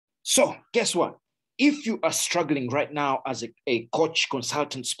So guess what? If you are struggling right now as a coach,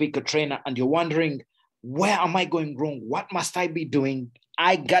 consultant, speaker, trainer, and you're wondering, where am I going wrong? What must I be doing?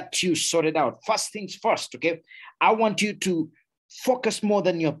 I got you sorted out. First things first, okay? I want you to focus more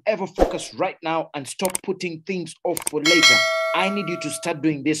than you've ever focused right now and stop putting things off for later. I need you to start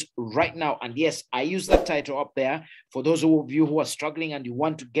doing this right now. And yes, I use that title up there for those of you who are struggling and you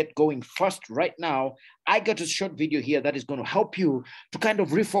want to get going first right now. I got a short video here that is going to help you to kind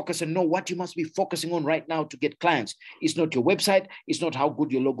of refocus and know what you must be focusing on right now to get clients. It's not your website. It's not how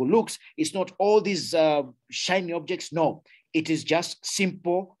good your logo looks. It's not all these shiny objects. No, it is just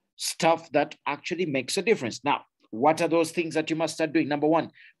simple stuff that actually makes a difference. Now, what are those things that you must start doing? Number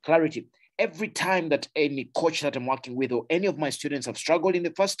one, clarity. Every time that any coach that I'm working with or any of my students have struggled in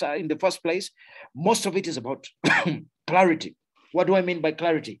the first place, most of it is about clarity. What do I mean by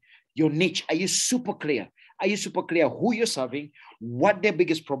clarity? Your niche. Are you super clear? Are you super clear who you're serving, what their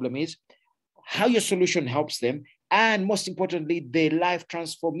biggest problem is, how your solution helps them, and most importantly, the life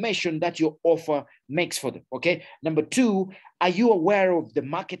transformation that your offer makes for them, okay? Number two, are you aware of the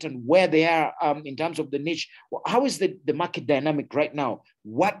market and where they are in terms of the niche? How is the market dynamic right now?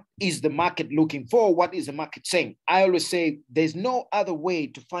 What is the market looking for? What is the market saying? I always say there's no other way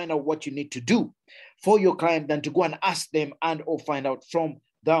to find out what you need to do for your client than to go and ask them and or find out from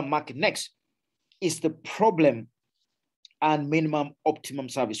the market. Next is the problem and minimum optimum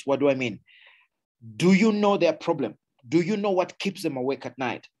service. What do I mean? Do you know their problem? Do you know what keeps them awake at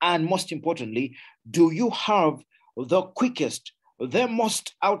night? And most importantly, do you have the quickest, the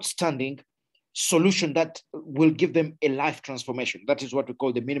most outstanding solution that will give them a life transformation? That is what we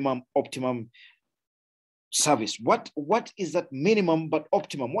call the minimum optimum service. What is that minimum but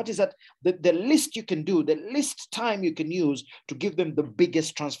optimum? What is that? The least you can do, the least time you can use to give them the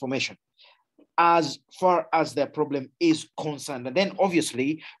biggest transformation as far as their problem is concerned. And then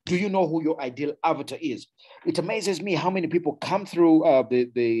obviously, do you know who your ideal avatar is? It amazes me how many people come through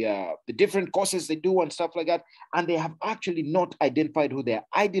the different courses they do and stuff like that, and they have actually not identified who their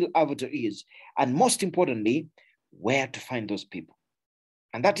ideal avatar is. And most importantly, where to find those people.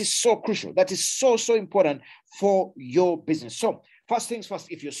 And that is so crucial. That is so important for your business. So first things first,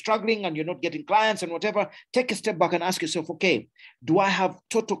 if you're struggling and you're not getting clients and whatever, take a step back and ask yourself, okay, do I have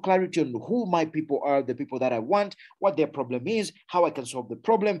total clarity on who my people are, the people that I want, what their problem is, how I can solve the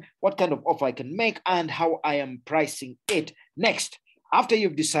problem, what kind of offer I can make, and how I am pricing it. Next, after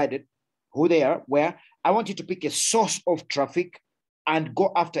you've decided who they are, where, I want you to pick a source of traffic and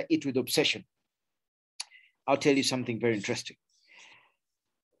go after it with obsession. I'll tell you something very interesting.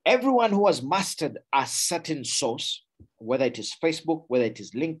 Everyone who has mastered a certain source, whether it is Facebook, whether it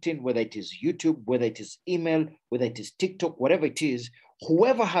is LinkedIn, whether it is YouTube, whether it is email, whether it is TikTok, whatever it is,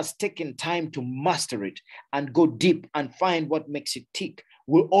 whoever has taken time to master it and go deep and find what makes it tick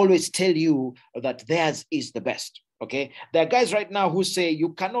will always tell you that theirs is the best, okay? There are guys right now who say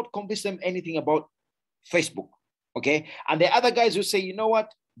you cannot convince them anything about Facebook, okay? And there are other guys who say, you know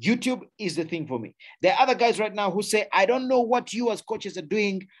what? YouTube is the thing for me. There are other guys right now who say, I don't know what you as coaches are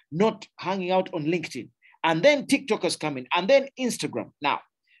doing, not hanging out on LinkedIn. And then TikTok is coming, and then Instagram. Now,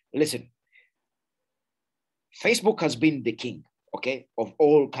 listen, Facebook has been the king, okay, of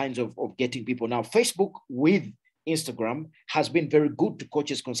all kinds of getting people. Now, Facebook with Instagram has been very good to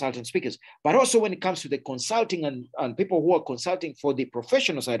coaches, consultants, speakers. But also when it comes to the consulting and people who are consulting for the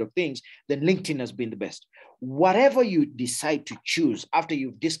professional side of things, then LinkedIn has been the best. Whatever you decide to choose after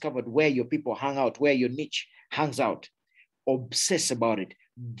you've discovered where your people hang out, where your niche hangs out, obsess about it,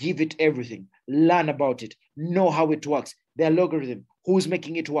 give it everything, learn about it, know how it works, their algorithm, who's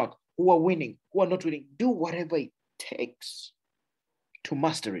making it work, who are winning, who are not winning. Do whatever it takes to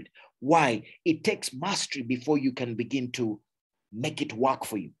master it. Why? It takes mastery before you can begin to make it work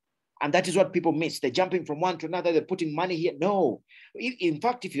for you. And that is what people miss. They're jumping from one to another. They're putting money here. No. In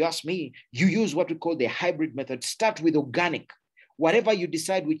fact, if you ask me, you use what we call the hybrid method. Start with organic. Whatever you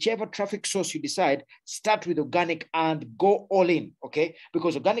decide, whichever traffic source you decide, start with organic and go all in, okay?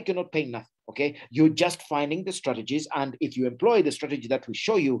 Because organic, you're not paying nothing, okay? You're just finding the strategies. And if you employ the strategy that we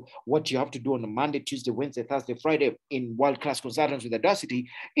show you, what you have to do on a Monday, Tuesday, Wednesday, Thursday, Friday in World-Class Consultants with Audacity,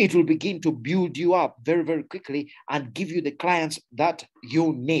 it will begin to build you up very, very quickly and give you the clients that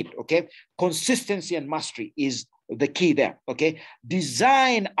you need, okay? Consistency and mastery is the key there, okay?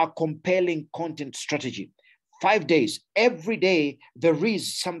 Design a compelling content strategy. 5 days, every day, there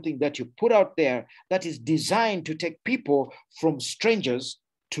is something that you put out there that is designed to take people from strangers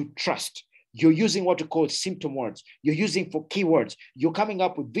to trust. You're using what we call symptom words. You're using for keywords. You're coming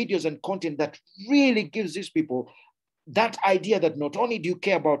up with videos and content that really gives these people that idea that not only do you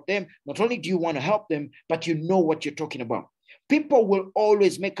care about them, not only do you want to help them, but you know what you're talking about. People will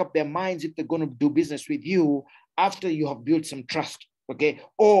always make up their minds if they're going to do business with you after you have built some trust, okay?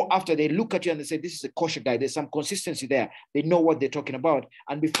 Or after they look at you and they say, this is a kosher guy, there's some consistency there. They know what they're talking about.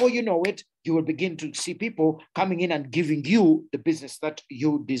 And before you know it, you will begin to see people coming in and giving you the business that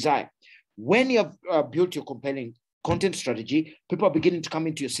you desire. When you have built your compelling content strategy, people are beginning to come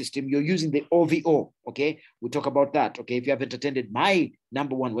into your system. You're using the OVO, okay? We'll talk about that, okay? If you haven't attended my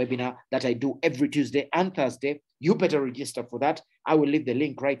 #1 webinar that I do every Tuesday and Thursday, you better register for that. I will leave the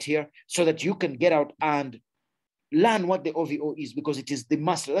link right here so that you can get out and learn what the OVO is, because it is the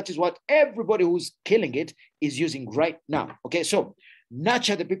master. That is what everybody who's killing it is using right now, okay? So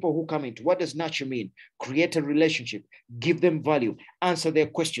nurture the people who come into. What does nurture mean? Create a relationship, give them value, answer their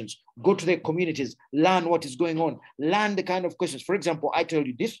questions, go to their communities, learn what is going on, learn the kind of questions. For example, I tell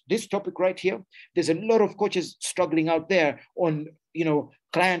you this topic right here, there's a lot of coaches struggling out there on,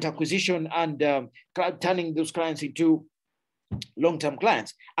 client acquisition and turning those clients into long-term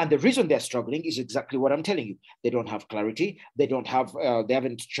clients. And the reason they're struggling is exactly what I'm telling you. They don't have clarity. They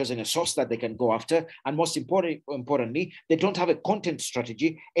haven't chosen a source that they can go after. And most importantly, they don't have a content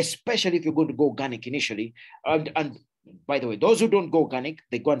strategy, especially if you're going to go organic initially. And by the way, those who don't go organic,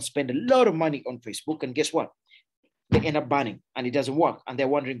 they go and spend a lot of money on Facebook. And guess what? They end up banning and it doesn't work. And they're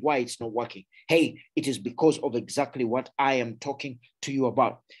wondering why it's not working. Hey, it is because of exactly what I am talking to you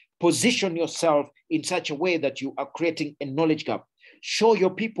about. Position yourself in such a way that you are creating a knowledge gap. Show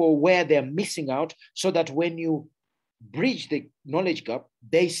your people where they're missing out so that when you bridge the knowledge gap,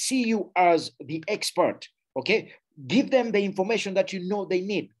 they see you as the expert, okay? Give them the information that you know they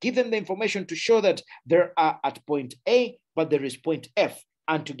need. Give them the information to show that they are at point A, but there is point F.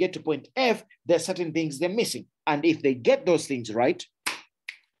 And to get to point F, there are certain things they're missing. And if they get those things right,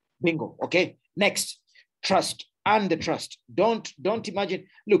 bingo, okay? Next, trust. And the trust. Don't imagine.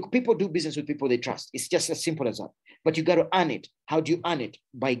 Look, people do business with people they trust. It's just as simple as that. But you got to earn it. How do you earn it?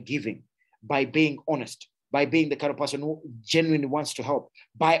 By giving, by being honest, by being the kind of person who genuinely wants to help,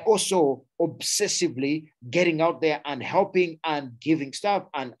 by also obsessively getting out there and helping and giving stuff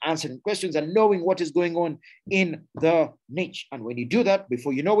and answering questions and knowing what is going on in the niche. And when you do that,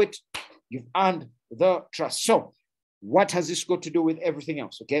 before you know it, you've earned the trust. So what has this got to do with everything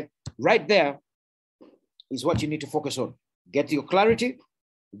else? Okay, right there is what you need to focus on. Get your clarity,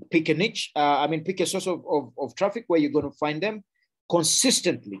 pick a niche, pick a source of traffic where you're going to find them.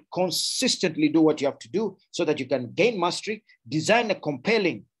 Consistently do what you have to do so that you can gain mastery, design a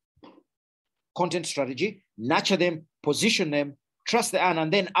compelling content strategy, nurture them, position them, trust the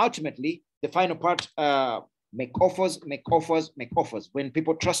and then ultimately the final part, make offers. When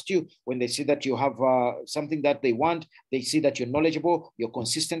people trust you, when they see that you have something that they want, they see that you're knowledgeable, you're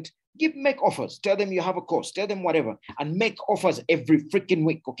consistent, make offers. Tell them you have a course, tell them whatever, and make offers every freaking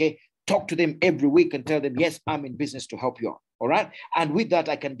week, okay? Talk to them every week and tell them, yes, I'm in business to help you out, all right? And with that,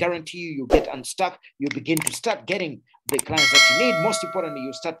 I can guarantee you get unstuck. You begin to start getting the clients that you need. Most importantly,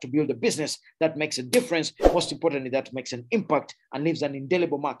 you start to build a business that makes a difference. Most importantly, that makes an impact and leaves an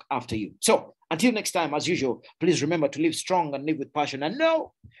indelible mark after you. So until next time, as usual, please remember to live strong and live with passion and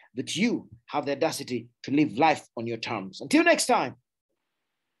know that you have the audacity to live life on your terms. Until next time,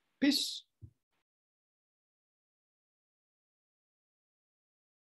 peace.